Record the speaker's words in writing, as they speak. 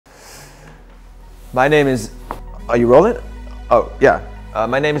My name is, are you rolling? Oh, yeah.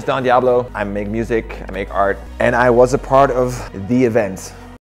 My name is Don Diablo. I make music, I make art, and I was a part of the event.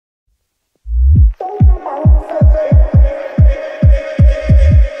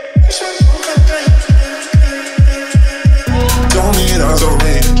 Don't need eyes on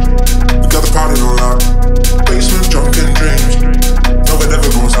me. We got the party on lock. Basement drunken dreams. No, it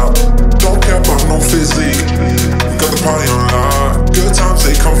never goes out. Don't care about no physique. We got the party on lock. Good times,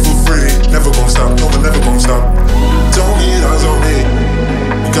 they come for free. Never gonna stop. No, we're never gonna stop. Don't need eyes on me.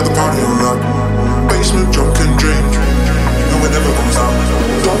 We got the party on lock. Basement drunken dreams. No, it never goes out.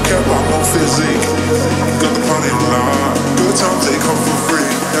 Don't care about no physique. We got the party on lock. Good times, they come for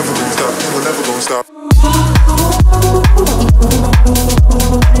free. Never gonna stop. No, we're never gonna stop.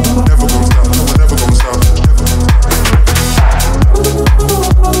 Never gonna stop, no, we're never gonna stop.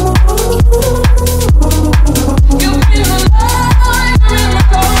 You feel alive in my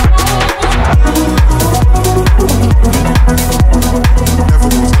car. Never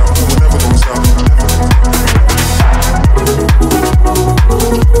gonna stop, no, we're never gonna stop.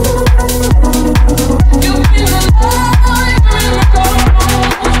 You feel alive in my car.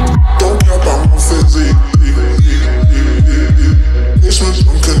 Don't care about no physique.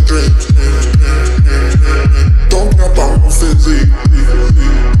 Drunken dreams. Don't care about no physique.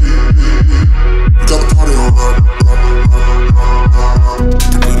 Got the party on lock.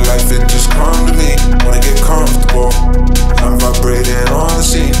 The good life, it just come to me. Wanna get comfortable. I'm vibrating on the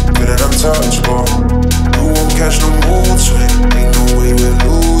scene, feeling untouchable. You won't catch no mood swing. Ain't no way we're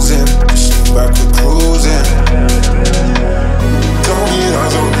losing. Just lean back, we're cruising. Don't need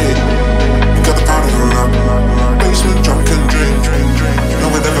eyes on me. Got the party on lock. Basement drunken dreams. No,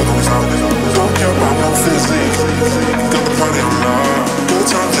 we're never gonna stop. Don't care about no physique. Got the party on lock. Good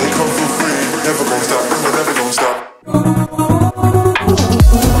times, they come for free. Never gonna stop. No, we're never gonna stop.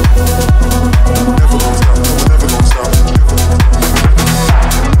 Never gonna stop. No, we're never gonna stop.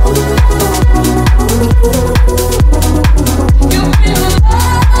 You feel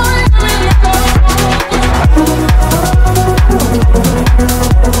alive in my car. Never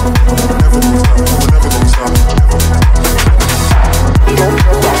gonna stop. No, we're never gonna stop. Don't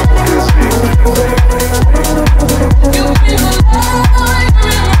care about no physique. You feel alive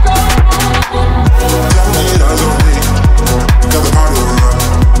in my car. Don't need eyes on me. Got the party on lock.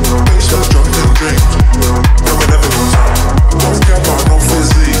 Basement drunken dreams. No, we're never gonna stop. Don't care about no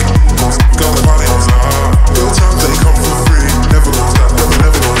physique. Got the party on lock. Good times, they come for free. Never gonna stop. No, we're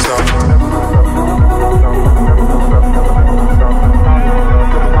never gonna stop.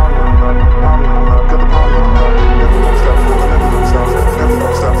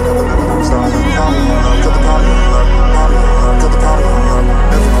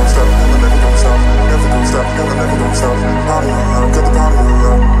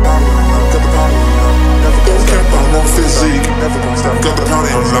 Got the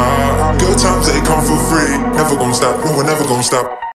party on lock. Good times, they come for free. Never gonna stop. No, we're never gonna stop.